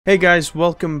Hey guys,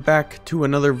 welcome back to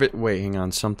another wait, hang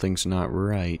on, something's not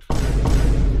right.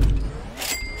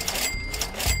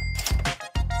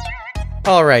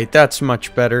 Alright, that's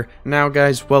much better. Now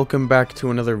guys, welcome back to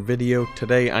another video.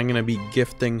 Today I'm gonna be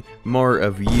gifting more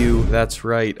of you. That's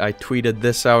right, I tweeted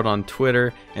this out on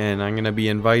Twitter, and I'm gonna be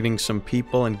inviting some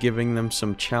people and giving them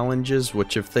some challenges,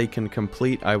 which if they can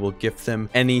complete, I will gift them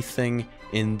anything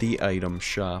in the item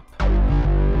shop.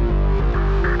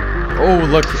 Oh,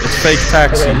 look, it's fake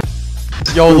taxi.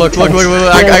 Yo, look, I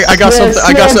got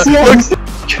something, look!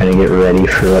 Trying to get ready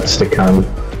for what's to come.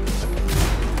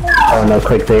 Oh no,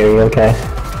 click there, you okay?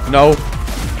 No.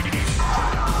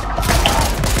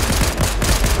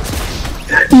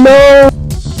 No!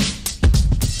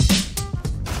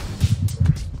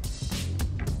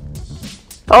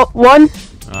 Oh, one.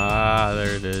 Ah,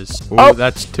 there it is. Ooh, oh,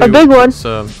 that's two. A big one.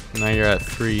 So now you're at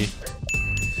 3.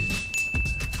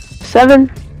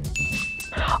 7.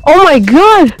 Oh my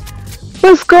god!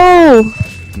 Let's go!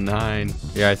 9.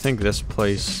 Yeah, I think this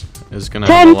place is gonna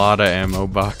 10. have a lot of ammo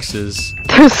boxes.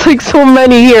 There's like so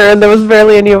many here, and there was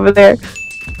barely any over there.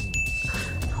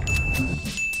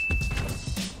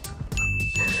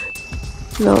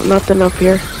 No, nothing up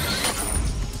here.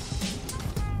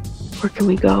 Where can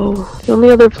we go? The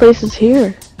only other place is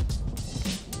here.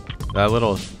 That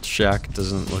little shack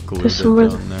doesn't look looted somewhere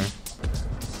down there.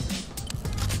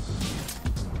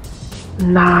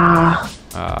 Nah.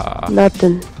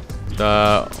 Nothing.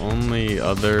 The only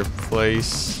other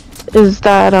place Is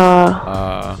that,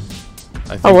 I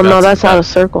think oh, well, no, that's out of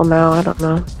circle now. I don't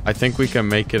know. I think we can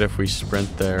make it if we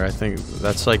sprint there. I think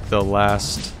that's like the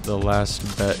last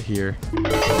bet here.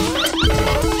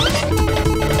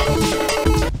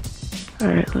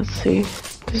 Alright, let's see.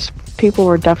 These people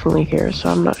were definitely here, so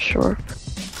I'm not sure.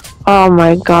 Oh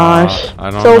my gosh. I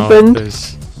It's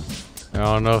opened.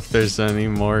 don't know if there's any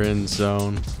more in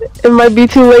zone. It might be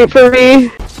too late for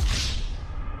me.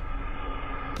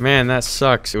 Man, that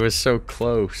sucks. It was so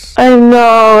close. I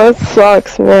know, it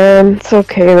sucks, man. It's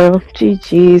okay though.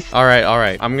 GG's.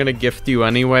 Alright. I'm gonna gift you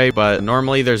anyway, but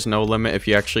normally there's no limit if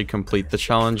you actually complete the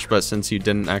challenge, but since you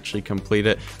didn't actually complete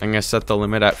it, I'm gonna set the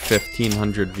limit at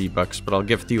 1500 V-Bucks, but I'll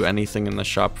gift you anything in the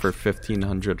shop for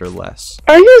 1500 or less.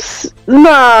 Are you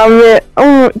nah, man.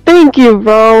 Oh, thank you,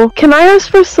 bro. Can I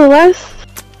ask for Celeste?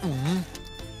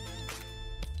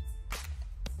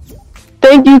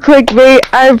 Thank you, clickbait.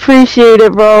 I appreciate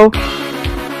it, bro.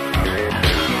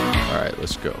 Alright,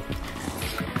 let's go.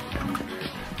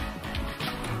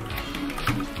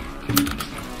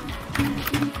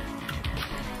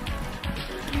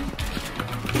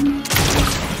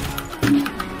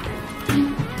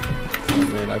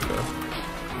 Man, I fell.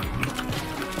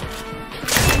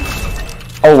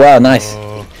 Oh wow, nice.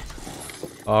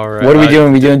 Alright. What are we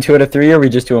doing? We doing 2 out of 3 or are we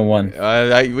just doing 1?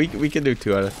 We can do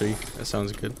 2 out of 3. That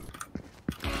sounds good.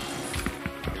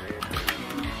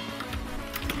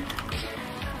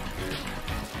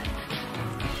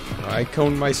 I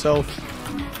coned myself.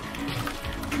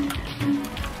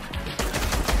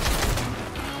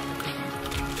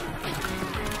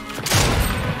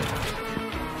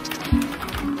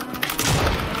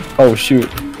 Oh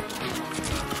shoot.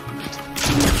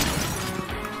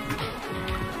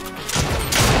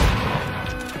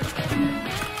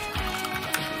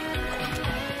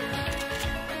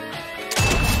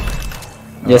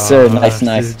 Yes sir, nice.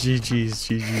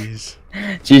 GG's.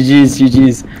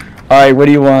 GG's. Alright, what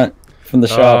do you want from the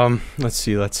shop? Let's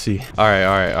see.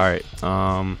 Alright.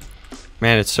 Man,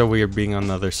 it's so weird being on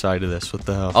the other side of this. What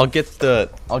the hell? I'll get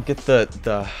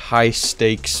the high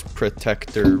stakes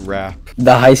protector wrap.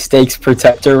 The high stakes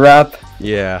protector wrap?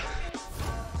 Yeah.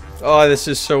 Oh, this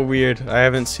is so weird. I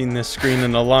haven't seen this screen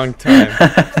in a long time.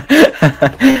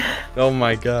 Oh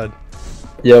my god.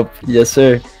 Yep, yes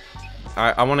sir.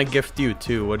 I want to gift you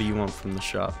too. What do you want from the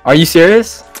shop? Are you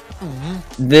serious?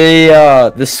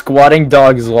 The squatting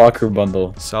dogs locker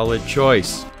bundle. Solid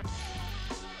choice.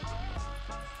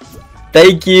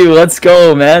 Thank you. Let's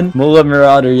go, man. Mullah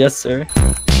Marauder, yes sir.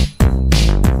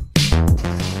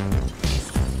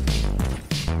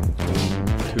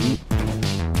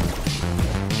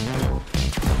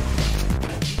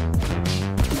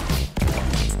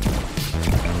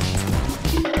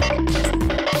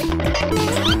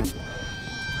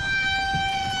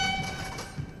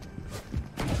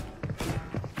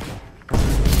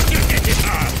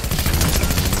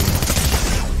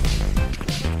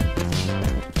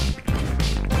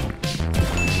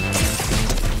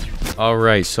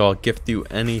 Alright, so I'll gift you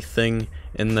anything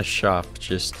in the shop.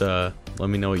 Just let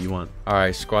me know what you want.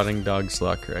 Alright, squatting dogs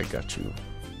locker, I got you.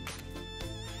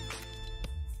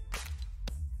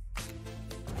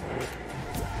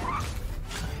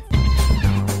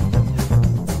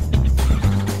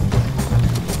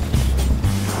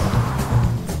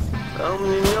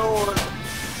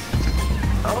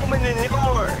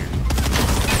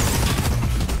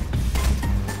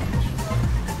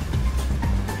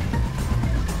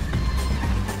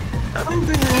 I'm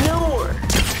going nowhere.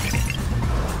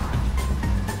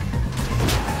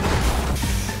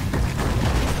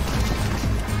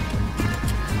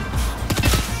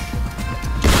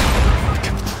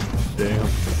 Damn.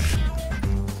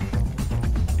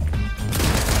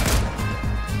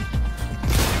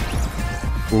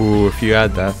 Ooh, if you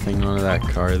add that thing onto that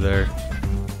car there,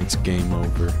 it's game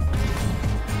over.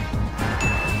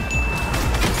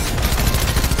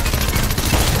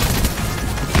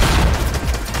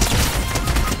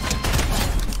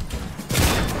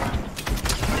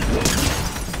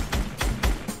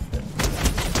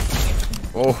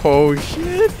 Oh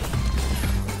shit!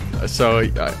 So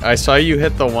I saw you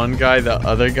hit the one guy, the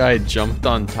other guy jumped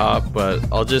on top, but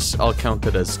I'll count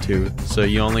it as 2. So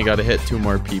you only got to hit 2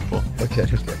 more people. Okay.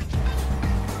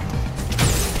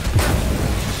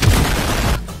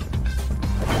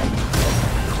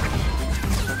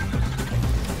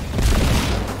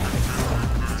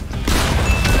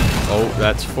 Oh,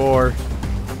 that's 4.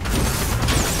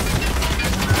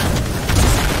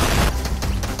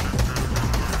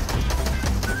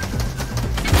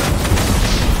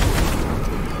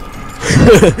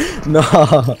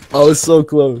 Nah, I was so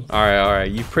close. All right,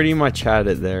 you pretty much had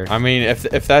it there. I mean,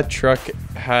 if that truck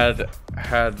had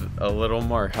a little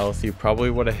more health, you probably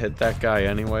would have hit that guy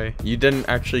anyway. You didn't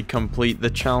actually complete the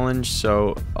challenge,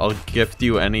 so I'll gift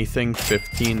you anything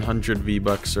 1,500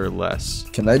 V-Bucks or less.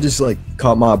 Can I just like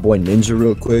call my boy Ninja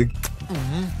real quick?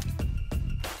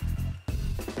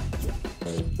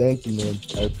 Thank you, man.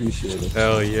 I appreciate it.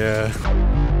 Hell yeah.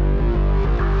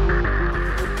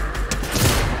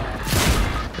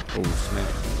 Oh snap,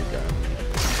 you got me.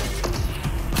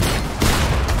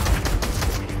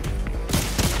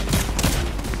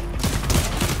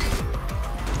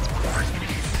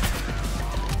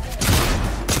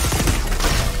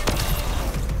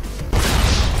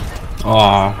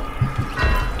 Aw.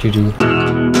 GG.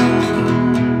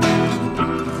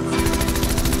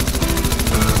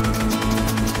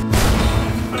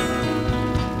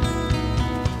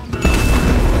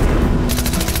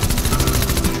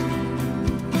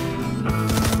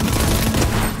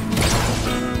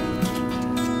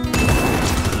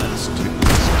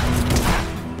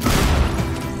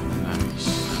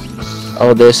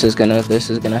 Oh, this is gonna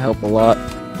help a lot.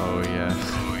 Oh yeah.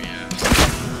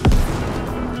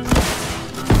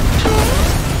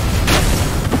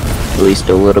 At least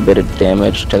a little bit of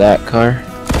damage to that car.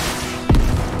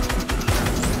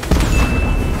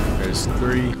 There's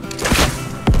 3.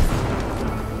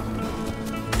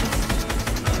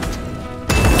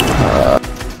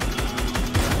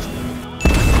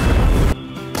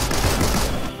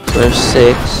 So there's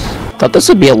 6. Thought this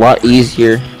would be a lot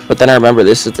easier, but then I remember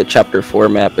this is the chapter 4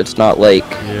 map. It's not like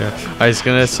Yeah, I was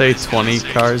gonna say 20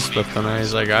 cars, but then I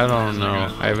was like, I don't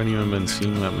know. I haven't even been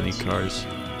seeing that many cars.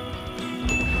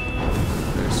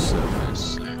 There's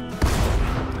 7.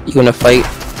 you gonna fight.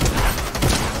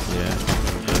 Yeah.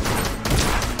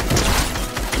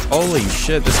 Holy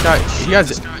shit, this guy, he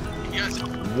has it.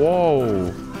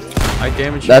 Whoa. I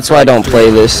damaged. That's why I don't play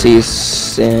this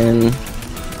season.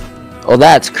 Oh,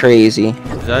 that's crazy.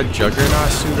 Is that Juggernaut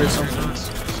suit or something?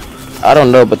 I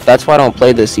don't know, but that's why I don't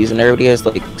play this season. Everybody has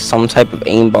like some type of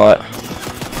aimbot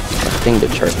thing to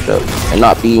charge up and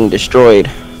not being destroyed.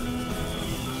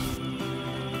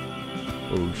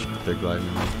 Oh shit, they're gliding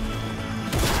in.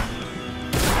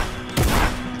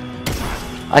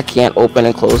 I can't open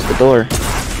and close the door.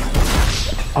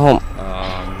 Oh,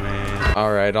 Man.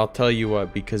 Alright, I'll tell you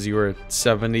what, because you were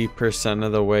 70%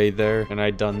 of the way there, and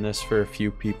I've done this for a few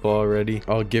people already,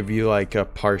 I'll give you like a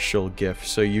partial gift.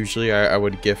 So usually I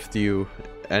would gift you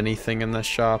anything in the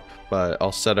shop, but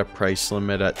I'll set a price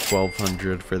limit at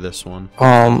 1,200 for this one.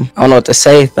 I don't know what to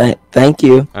say. Thank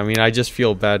you. I mean, I just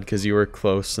feel bad because you were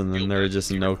close and then there were just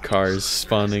no cars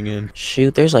spawning in.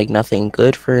 Shoot, there's like nothing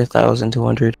good for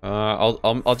 1,200.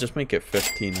 I'll just make it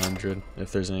 1,500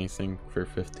 if there's anything for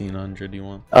 1,500 you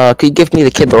want. Could you give me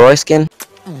the Kid Leroy skin?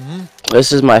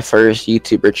 This is my first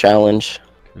YouTuber challenge.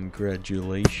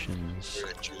 Congratulations.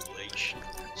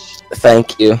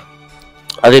 Thank you.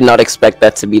 I did not expect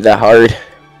that to be that hard.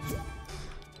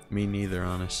 Me neither,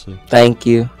 honestly. Thank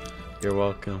you. You're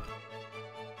welcome.